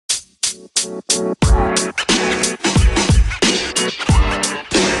Hi,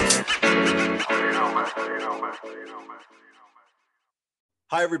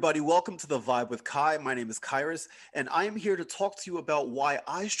 everybody. Welcome to The Vibe with Kai. My name is Kairos, and I am here to talk to you about why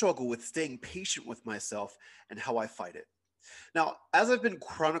I struggle with staying patient with myself and how I fight it. Now, as I've been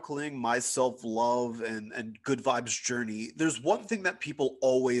chronicling my self love and good vibes journey, there's one thing that people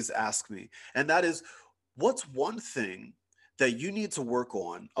always ask me, and that is what's one thing that you need to work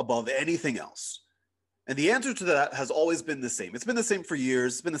on above anything else? And the answer to that has always been the same. It's been the same for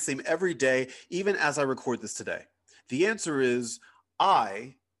years, it's been the same every day, even as I record this today. The answer is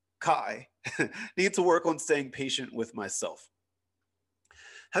I, Kai, need to work on staying patient with myself.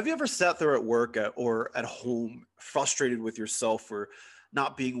 Have you ever sat there at work or at home frustrated with yourself for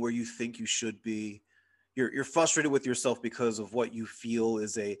not being where you think you should be? You're frustrated with yourself because of what you feel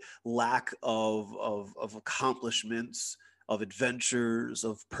is a lack of accomplishments, of adventures,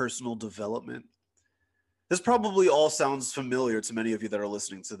 of personal development. This probably all sounds familiar to many of you that are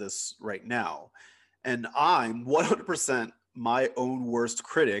listening to this right now. And I'm 100% my own worst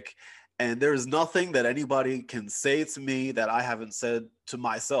critic. And there's nothing that anybody can say to me that I haven't said to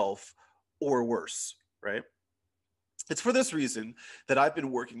myself or worse, right? It's for this reason that I've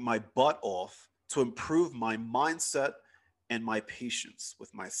been working my butt off to improve my mindset and my patience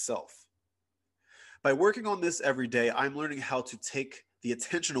with myself. By working on this every day, I'm learning how to take the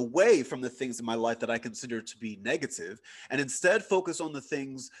attention away from the things in my life that I consider to be negative, and instead focus on the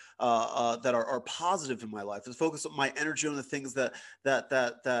things that are positive in my life. To focus on my energy on the things that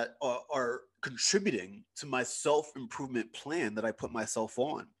are contributing to my self improvement plan that I put myself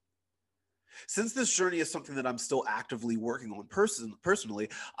on. Since this journey is something that I'm still actively working on personally,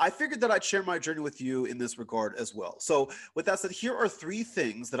 I figured that I'd share my journey with you in this regard as well. So, with that said, here are three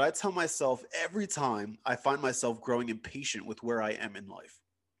things that I tell myself every time I find myself growing impatient with where I am in life.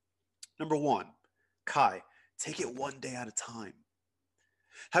 Number one, Kai, take it one day at a time.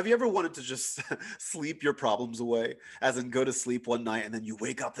 Have you ever wanted to just sleep your problems away? As in, go to sleep one night and then you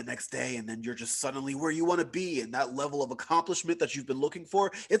wake up the next day and then you're just suddenly where you want to be, and that level of accomplishment that you've been looking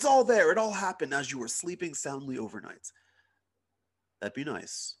for, it's all there. It all happened as you were sleeping soundly overnight. That'd be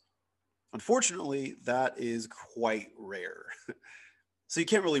nice. Unfortunately, that is quite rare. So you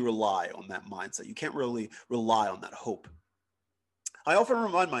can't really rely on that mindset. You can't really rely on that hope. I often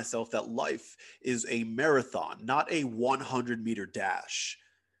remind myself that life is a marathon, not a 100-meter dash.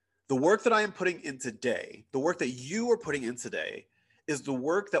 The work that I am putting in today, the work that you are putting in today, is the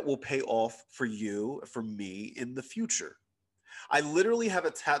work that will pay off for you, for me in the future. I literally have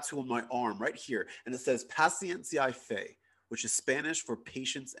a tattoo on my arm right here, and it says Paciencia y Fe, which is Spanish for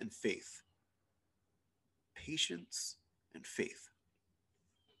patience and faith. Patience and faith.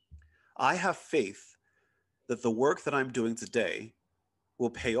 I have faith that the work that I'm doing today will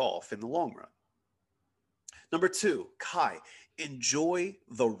pay off in the long run. Number two, Kai, enjoy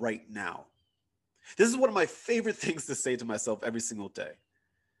the right now. This is one of my favorite things to say to myself every single day.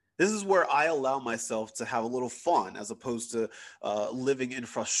 This is where I allow myself to have a little fun as opposed to living in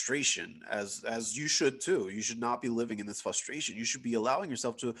frustration, as you should too. You should not be living in this frustration. You should be allowing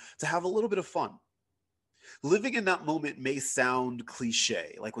yourself to have a little bit of fun. Living in that moment may sound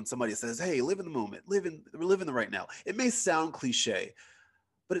cliche, like when somebody says, "Hey, live in the moment, live in the right now." It may sound cliche,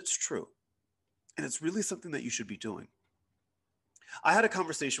 but it's true, and it's really something that you should be doing. I had a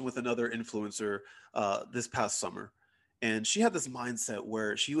conversation with another influencer this past summer, and she had this mindset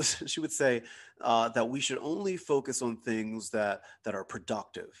where she would say that we should only focus on things that are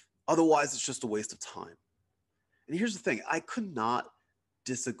productive. Otherwise, it's just a waste of time. And here's the thing: I could not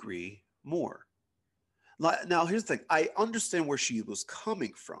disagree more. Now, here's the thing: I understand where she was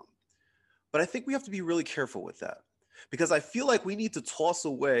coming from, but I think we have to be really careful with that because I feel like we need to toss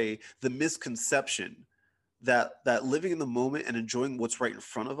away the misconception that living in the moment and enjoying what's right in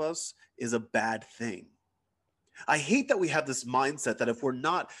front of us is a bad thing. I hate that we have this mindset that if we're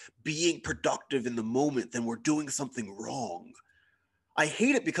not being productive in the moment, then we're doing something wrong. I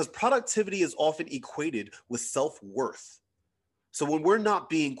hate it because productivity is often equated with self worth. So when we're not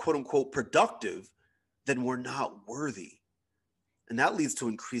being quote unquote productive, then we're not worthy. And that leads to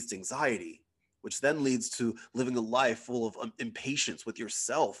increased anxiety, which then leads to living a life full of impatience with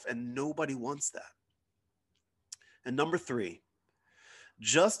yourself. And nobody wants that. And number three,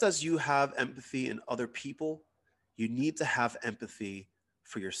 just as you have empathy in other people, you need to have empathy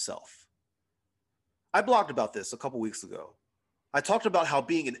for yourself. I blogged about this a couple weeks ago. I talked about how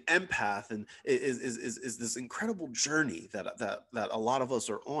being an empath and is this incredible journey that a lot of us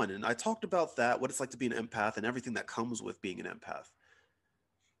are on. And I talked about that, what it's like to be an empath and everything that comes with being an empath.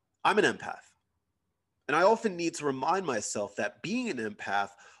 I'm an empath. And I often need to remind myself that being an empath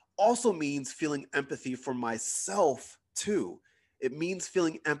also means feeling empathy for myself too. It means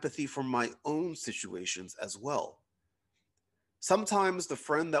feeling empathy for my own situations as well. Sometimes the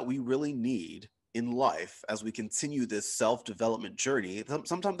friend that we really need in life as we continue this self-development journey,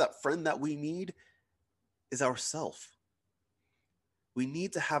 sometimes that friend that we need is ourself. We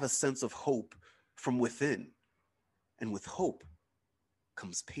need to have a sense of hope from within. And with hope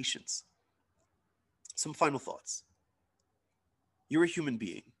comes patience. Some final thoughts. You're a human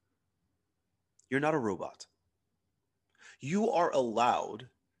being. You're not a robot. You are allowed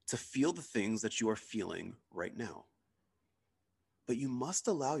to feel the things that you are feeling right now. But you must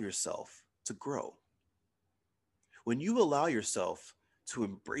allow yourself to grow. When you allow yourself to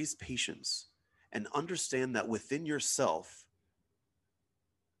embrace patience and understand that within yourself,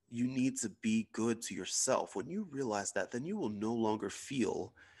 you need to be good to yourself. When you realize that, then you will no longer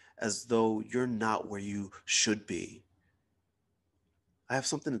feel as though you're not where you should be. I have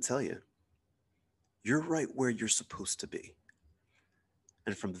something to tell you. You're right where you're supposed to be.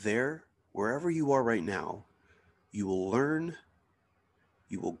 And from there, wherever you are right now, you will learn,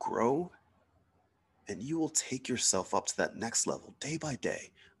 you will grow, and you will take yourself up to that next level day by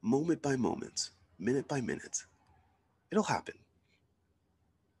day, moment by moment, minute by minute. It'll happen.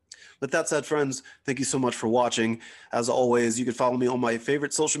 With that said, friends, thank you so much for watching. As always, you can follow me on my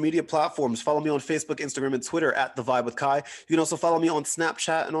favorite social media platforms. Follow me on Facebook, Instagram, and Twitter at The Vibe with Kai. You can also follow me on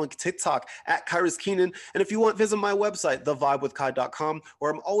Snapchat and on TikTok at Kairos Keenan. And if you want, visit my website, thevibewithkai.com,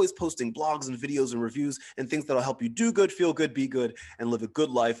 where I'm always posting blogs and videos and reviews and things that'll help you do good, feel good, be good, and live a good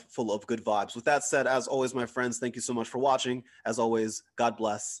life full of good vibes. With that said, as always, my friends, thank you so much for watching. As always, God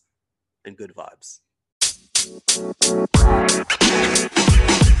bless and good vibes.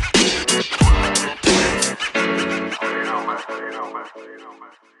 You know,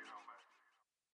 man.